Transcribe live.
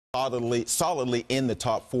solidly in the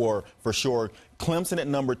top four for sure. Clemson at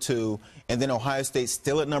number 2, and then Ohio State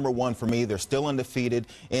still at number 1 for me. They're still undefeated.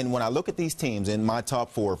 And when I look at these teams in my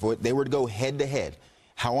top 4, if they were to go head-to-head,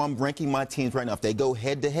 how I'm ranking my teams right now, if they go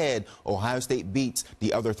head-to-head, Ohio State beats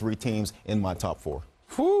the other 3 teams in my top 4.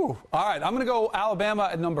 Whew. All right, I'm going to go Alabama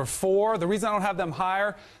at number 4. The reason I don't have them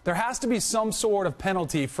higher, there has to be some sort of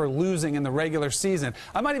penalty for losing in the regular season.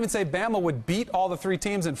 I might even say Bama would beat all the 3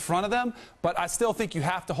 teams in front of them, but I still think you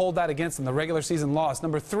have to hold that against them, the regular season loss.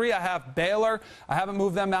 Number 3, I have Baylor. I haven't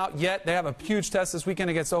moved them out yet. They have a huge test this weekend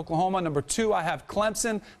against Oklahoma. Number 2, I have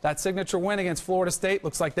Clemson. That signature win against Florida State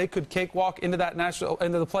looks like they could cakewalk into the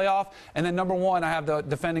playoff. And then number 1, I have the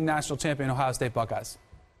defending national champion Ohio State Buckeyes.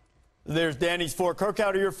 There's Danny's 4. Kirk,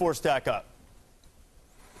 how do your 4 stack up?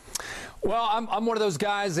 Well, I'm one of those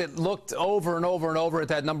guys that looked over and over and over at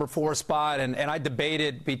that number 4 spot, and I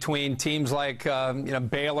debated between teams like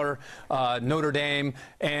Baylor, Notre Dame,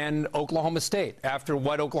 and Oklahoma State after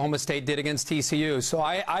what Oklahoma State did against TCU. So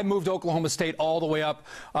I moved Oklahoma State all the way up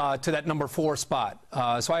to that number 4 spot.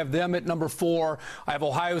 So I have them at number 4. I have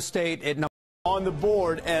Ohio State at number on the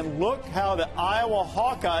board, and look how the Iowa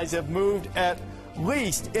Hawkeyes have moved at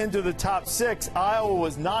least into the top 6. Iowa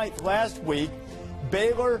was 9th last week.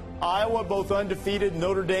 Baylor, Iowa, both undefeated.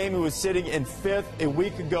 Notre Dame, who was sitting in 5th a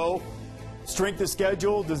week ago. Strength of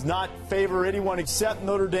schedule does not favor anyone except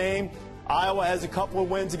Notre Dame. Iowa has a couple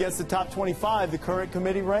of wins against the top 25, the current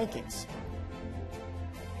committee rankings.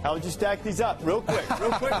 How would you stack these up? Real quick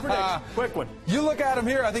prediction. Quick one. You look at them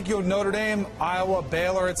here, I think you'll Notre Dame, Iowa,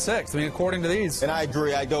 Baylor at 6. I mean, according to these. And I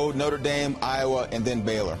agree. I go Notre Dame, Iowa, and then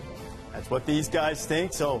Baylor. That's what these guys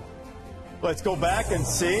think. So let's go back and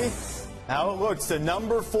see how it looks. The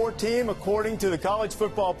number 4 team, according to the College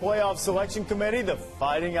Football Playoff Selection Committee, the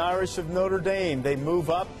Fighting Irish of Notre Dame. They move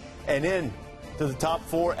up and in to the top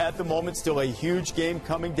 4 at the moment. Still a huge game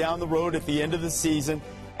coming down the road at the end of the season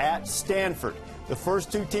at Stanford. The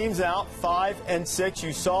first 2 teams out, 5 and 6.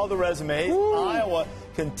 You saw the resumes. Woo. Iowa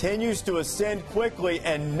continues to ascend quickly,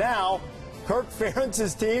 and now Kirk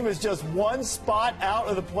Ferentz's team is just 1 spot out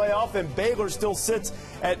of the playoff, and Baylor still sits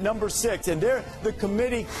at number 6. And there, the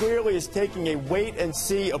committee clearly is taking a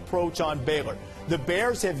wait-and-see approach on Baylor. The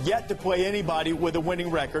Bears have yet to play anybody with a winning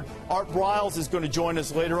record. Art Briles is going to join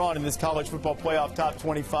us later on in this College Football Playoff Top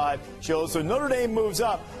 25 show. So Notre Dame moves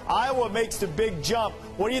up. Iowa makes the big jump.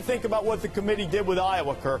 What do you think about what the committee did with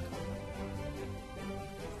Iowa, Kirk?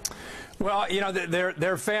 Well,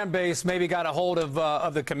 their fan base maybe got a hold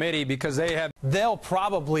of the committee because they'll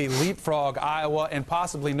probably leapfrog Iowa and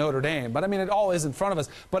possibly Notre Dame. But, I mean, it all is in front of us.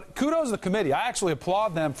 But kudos to the committee. I actually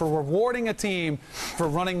applaud them for rewarding a team for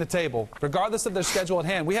running the table, regardless of their schedule at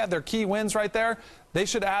hand. We had their key wins right there. They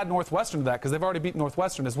should add Northwestern to that because they've already beat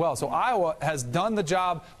Northwestern as well. So Iowa has done the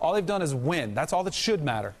job. All they've done is win. That's all that should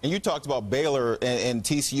matter. And you talked about Baylor and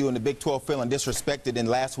TCU and the Big 12 feeling disrespected in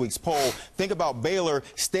last week's poll. Think about Baylor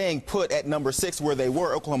staying put at number 6 where they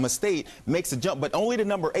were. Oklahoma State makes a jump, but only to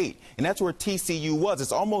number 8. And that's where TCU was.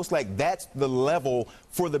 It's almost like that's the level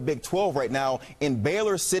for the Big 12 right now. And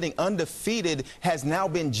Baylor sitting undefeated has now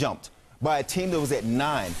been jumped by a team that was at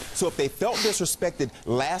 9. So if they felt disrespected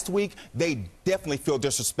last week, they definitely feel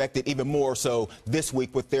disrespected even more so this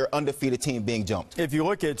week with their undefeated team being jumped. If you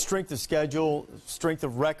look at strength of schedule, strength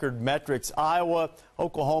of record metrics, Iowa,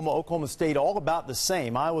 Oklahoma State, all about the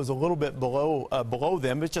same. Iowa's a little bit below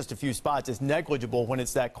them. It's just a few spots. It's negligible when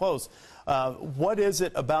it's that close. What is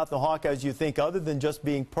it about the Hawkeyes, you think, other than just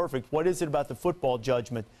being perfect? What is it about the football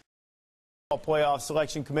judgment? Playoff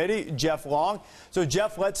Selection Committee, Jeff Long. So,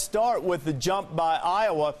 Jeff, let's start with the jump by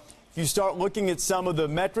Iowa. If you start looking at some of the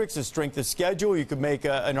metrics, the strength of schedule, you could make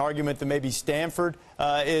an argument that maybe Stanford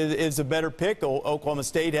is a better pick. Oklahoma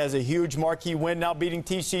State has a huge marquee win now beating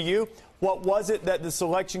TCU. What was it that the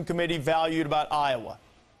Selection Committee valued about Iowa?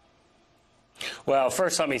 Well,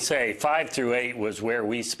 first let me say 5 through 8 was where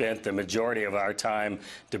we spent the majority of our time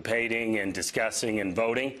debating and discussing and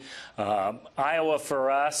voting. Iowa,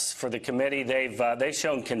 for us, for the committee, they've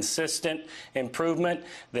shown consistent improvement.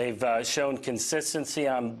 They've shown consistency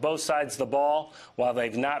on both sides of the ball. While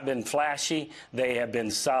they've not been flashy, they have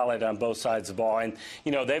been solid on both sides of the ball. And,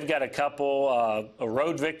 they've got a couple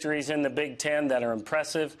road victories in the Big Ten that are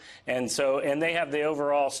impressive. And they have the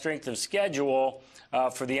overall strength of schedule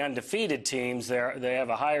for the undefeated teams. They have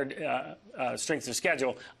a higher strength of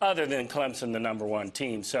schedule other than Clemson, the number 1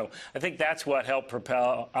 team. So I think that's what helped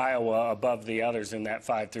propel Iowa above the others in that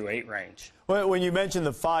 5 through 8 range. Well, when you mentioned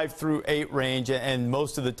the 5 through 8 range and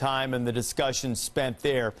most of the time and the discussion spent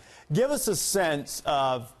there, give us a sense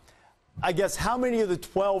of, I guess, how many of the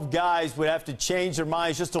 12 guys would have to change their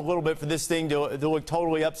minds just a little bit for this thing to look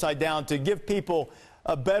totally upside down, to give people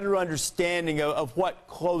a better understanding of what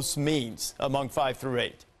close means among 5 through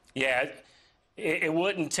 8? Yeah, it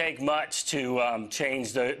wouldn't take much to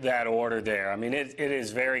change that order there. I mean, it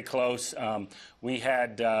is very close. We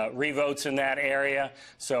had revotes in that area,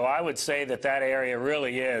 so I would say that area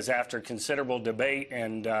really is, after considerable debate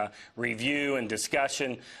and review and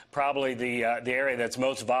discussion, probably the area that's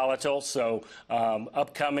most volatile. So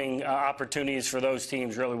upcoming opportunities for those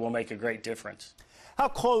teams really will make a great difference. How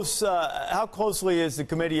closely is the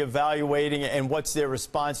committee evaluating, and what's their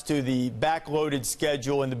response to the backloaded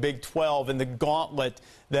schedule in the Big 12 and the gauntlet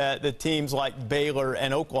that the teams like Baylor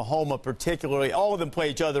and Oklahoma particularly, all of them play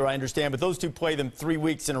each other, I understand, but those two play them 3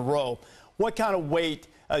 weeks in a row. What kind of weight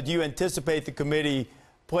do you anticipate the committee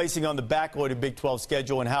placing on the backloaded Big 12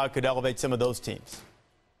 schedule, and how it could elevate some of those teams?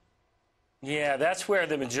 Yeah, that's where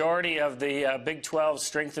the majority of the Big 12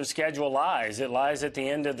 strength of schedule lies. It lies at the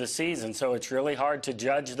end of the season, so it's really hard to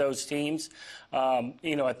judge those teams.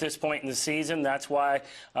 At this point in the season, that's why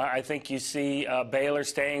I think you see Baylor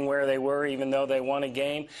staying where they were, even though they won a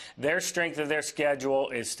game. Their strength of their schedule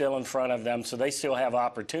is still in front of them, so they still have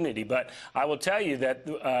opportunity. But I will tell you that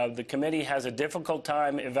the committee has a difficult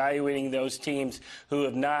time evaluating those teams who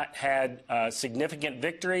have not had significant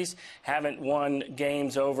victories, haven't won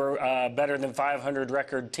games over better than 500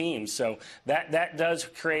 record teams. So that does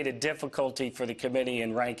create a difficulty for the committee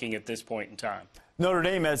in ranking at this point in time. Notre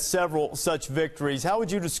Dame has several such victories. How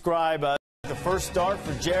would you describe the first start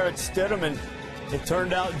for Jarrett Stidham? And it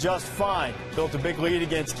turned out just fine. Built a big lead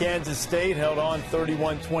against Kansas State, held on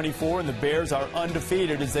 31-24, and the Bears are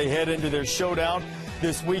undefeated as they head into their showdown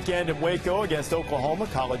this weekend in Waco against Oklahoma.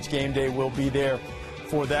 College Game Day will be there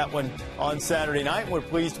for that one on Saturday night. We're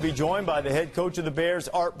pleased to be joined by the head coach of the Bears,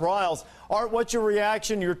 Art Briles. Art, what's your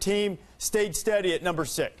reaction? Your team stayed steady at number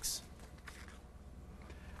 6.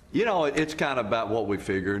 You know, it's kind of about what we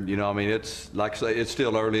figured. You know, I mean, it's like I say, it's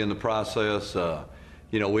still early in the process.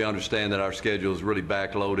 We understand that our schedule is really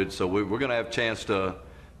backloaded, so we're going to have a chance to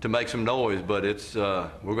make some noise, but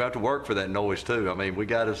we're going to have to work for that noise too. I mean, we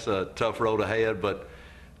got us a tough road ahead, but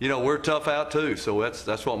we're tough out too. So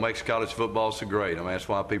that's what makes college football so great. I mean, that's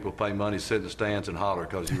why people pay money, sit in the stands and holler,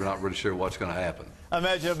 because you're not really sure what's going to happen. I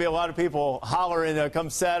imagine there'll be a lot of people hollering come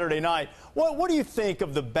Saturday night. What do you think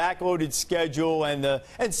of the backloaded schedule?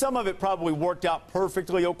 And some of it probably worked out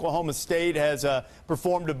perfectly. Oklahoma State has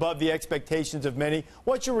performed above the expectations of many.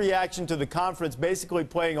 What's your reaction to the conference basically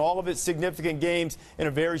playing all of its significant games in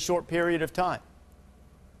a very short period of time?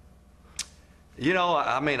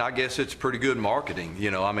 I mean, I guess it's pretty good marketing.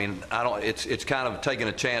 I mean, it's kind of taking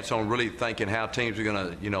a chance on really thinking how teams are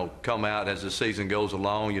going to, come out as the season goes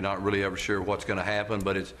along. You're not really ever sure what's going to happen,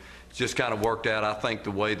 but it's just kind of worked out, I think,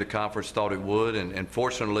 the way the conference thought it would. And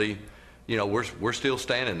fortunately, we're still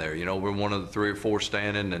standing there. We're one of the 3 or 4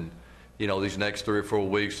 standing, and, these next 3 or 4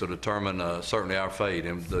 weeks will determine certainly our fate.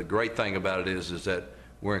 And the great thing about it is that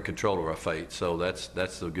we're in control of our fate. So that's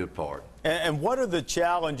the good part. And what are the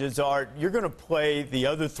challenges, Art? You're going to play the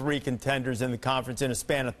other 3 contenders in the conference in a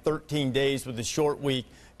span of 13 days with a short week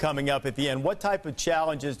coming up at the end. What type of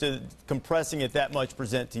challenges does compressing it that much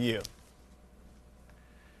present to you?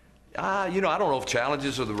 I don't know if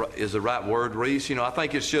challenges is the right word, Reese. I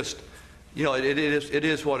think it's just, it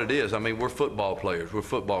is what it is. I mean, we're football players. We're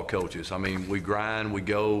football coaches. I mean, we grind, we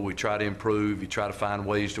go, we try to improve. You try to find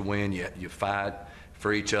ways to win. You fight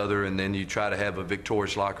for each other, and then you try to have a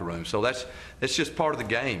victorious locker room. So that's just part of the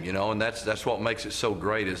game, and that's what makes it so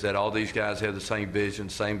great, is that all these guys have the same vision,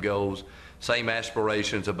 same goals, same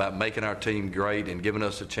aspirations about making our team great and giving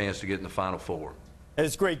us a chance to get in the Final Four. And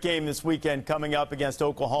it's a great game this weekend coming up against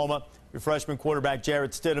Oklahoma. Your freshman quarterback,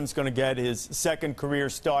 Jarrett Stidham's going to get his 2nd career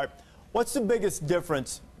start. What's the biggest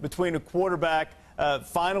difference between a quarterback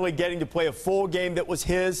finally getting to play a full game that was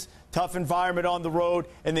his, tough environment on the road,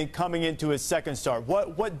 and then coming into his 2nd start?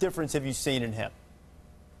 What difference have you seen in him?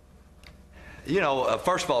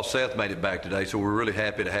 First of all, Seth made it back today, so we're really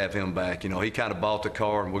happy to have him back. He kind of bought the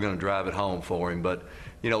car, and we're going to drive it home for him. But,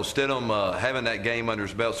 Stidham having that game under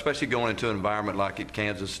his belt, especially going into an environment like at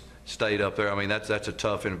Kansas State up there, I mean, that's a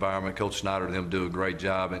tough environment. Coach Snyder and them do a great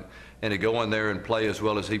job. And to go in there and play as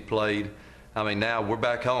well as he played, I mean, now we're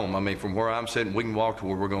back home. I mean, from where I'm sitting, we can walk to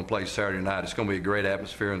where we're going to play Saturday night. It's going to be a great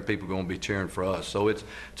atmosphere, and people are going to be cheering for us. So it's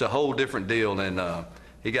a whole different deal. And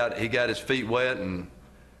he got his feet wet, and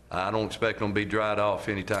I don't expect them to be dried off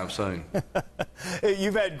anytime soon.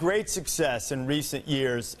 You've had great success in recent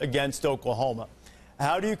years against Oklahoma.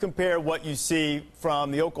 How do you compare what you see from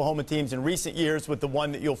the Oklahoma teams in recent years with the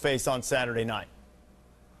one that you'll face on Saturday night?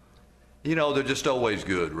 They're just always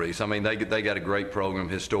good, Reese. I mean, they got a great program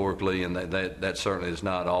historically, and that certainly has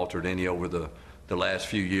not altered any over the the last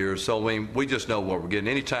few years. So, I mean, we just know what we're getting.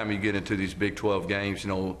 Anytime you get into these Big 12 games, you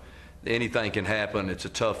know, anything can happen. It's a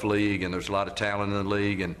tough league, and there's a lot of talent in the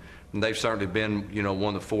league, and they've certainly been, you know,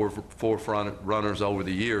 one of the forefront runners over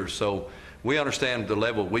the years. So we understand the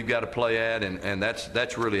level we've got to play at, and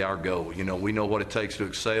that's really our goal. You know, we know what it takes to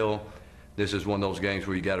excel. This is one of those games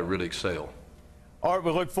where you got to really excel. Art,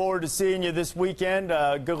 we look forward to seeing you this weekend.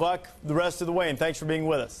 Good luck the rest of the way, and thanks for being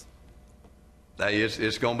with us. Hey,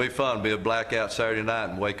 it's going to be fun. It'll be a blackout Saturday night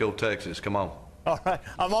in Waco, Texas. Come on. All right.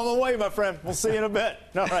 I'm on my way, my friend. We'll see you in a bit.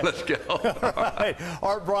 All right. Let's go. All right.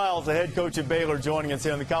 Art Briles, the head coach at Baylor, joining us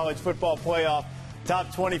here in the college football playoff.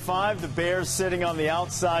 Top 25, the Bears sitting on the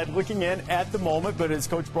outside looking in at the moment. But as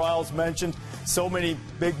Coach Briles mentioned, so many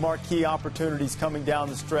big marquee opportunities coming down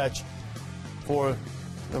the stretch for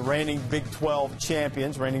the reigning Big 12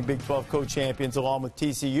 champions, reigning Big 12 co-champions, along with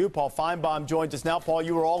TCU. Paul Feinbaum joins us now. Paul,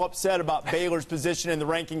 you were all upset about Baylor's position in the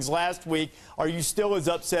rankings last week. Are you still as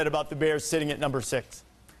upset about the Bears sitting at number 6?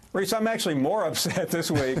 Reese, I'm actually more upset this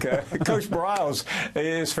week. Coach Briles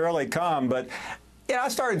is fairly calm, but yeah, I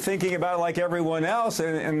started thinking about it like everyone else,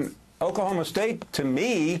 and Oklahoma State, to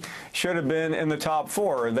me, should have been in the top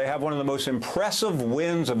 4. They have one of the most impressive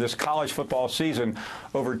wins of this college football season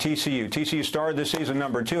over TCU. TCU started the season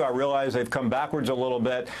number 2. I realize they've come backwards a little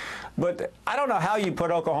bit, but I don't know how you put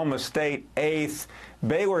Oklahoma State 8th.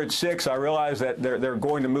 Baylor at 6. I realize that they're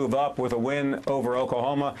going to move up with a win over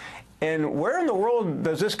Oklahoma. And where in the world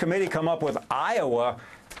does this committee come up with Iowa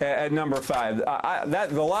at number 5?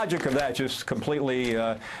 The logic of that just completely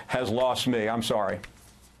has lost me. I'm sorry.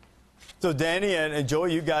 So, Danny and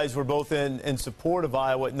Joey, you guys were both in support of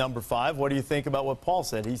Iowa at number 5. What do you think about what Paul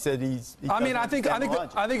said? He said I think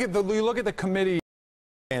if you look at the committee,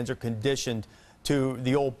 fans are conditioned to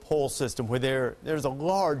the old poll system where there's a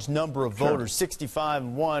large number of voters, 65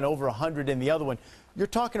 in one, over 100 in the other one. You're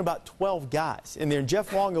talking about 12 guys in there. And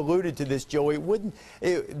Jeff Long alluded to this, Joey.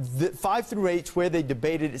 5 through 8 is where they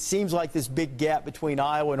debated. It seems like this big gap between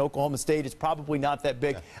Iowa and Oklahoma State is probably not that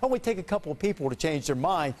big. It only take a couple of people to change their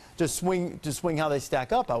mind to swing how they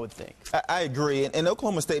stack up, I would think. I agree. And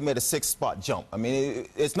Oklahoma State made a 6-spot jump. I mean,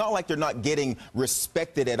 it's not like they're not getting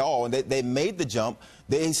respected at all. And they made the jump.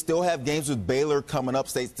 They still have games with Baylor coming up.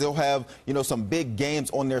 They still have, you know, some big games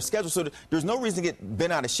on their schedule. So there's no reason to get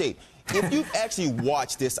bent out of shape. If you've actually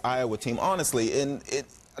watched this Iowa team, honestly, and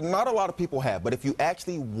not a lot of people have, but if you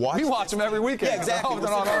actually watch we watch them every weekend. Yeah, exactly.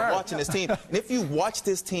 We're watching this team. And if you watch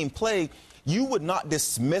this team play, you would not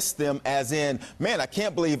dismiss them as in, man, I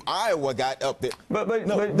can't believe Iowa got up there. But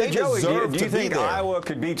they Joey, deserve do you to think be there. Iowa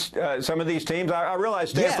could beat some of these teams? I realize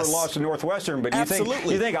Stanford lost to Northwestern, but do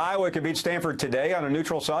you think Iowa could beat Stanford today on a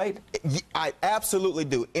neutral site? I absolutely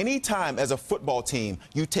do. Anytime as a football team,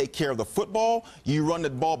 you take care of the football, you run the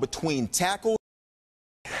ball between tackles.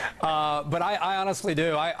 But I honestly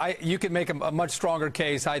do. You could make a much stronger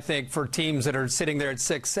case, I think, for teams that are sitting there at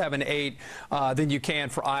 6, 7, 8 than you can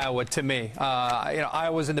for Iowa. To me, you know,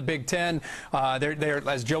 Iowa's in the Big Ten. They're,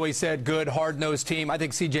 as Joey said, good, hard-nosed team. I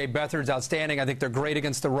think C.J. Beathard's outstanding. I think they're great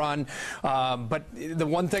against the run. But the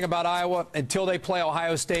one thing about Iowa, until they play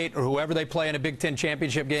Ohio State or whoever they play in a Big Ten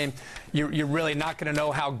championship game, you're really not going to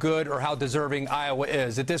know how good or how deserving Iowa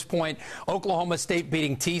is. At this point, Oklahoma State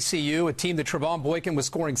beating TCU, a team that Trevon Boykin was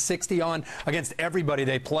scoring 60 on against everybody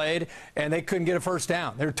they played, and they couldn't get a first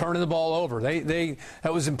down. They were turning the ball over. That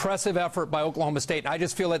was impressive effort by Oklahoma State. And I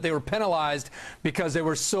just feel that they were penalized because they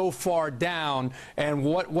were so far down. And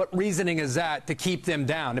what reasoning is that to keep them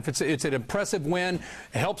down? If it's an impressive win,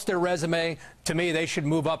 it helps their resume. To me, they should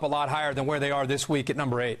move up a lot higher than where they are this week at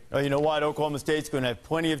number 8. Well, you know what? Oklahoma State's going to have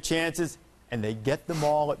plenty of chances, and they get them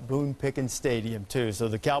all at Boone Pickens Stadium, too. So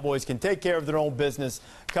the Cowboys can take care of their own business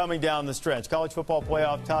coming down the stretch. College football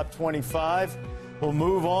playoff top 25. We'll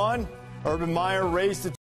move on. Urban Meyer raised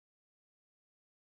to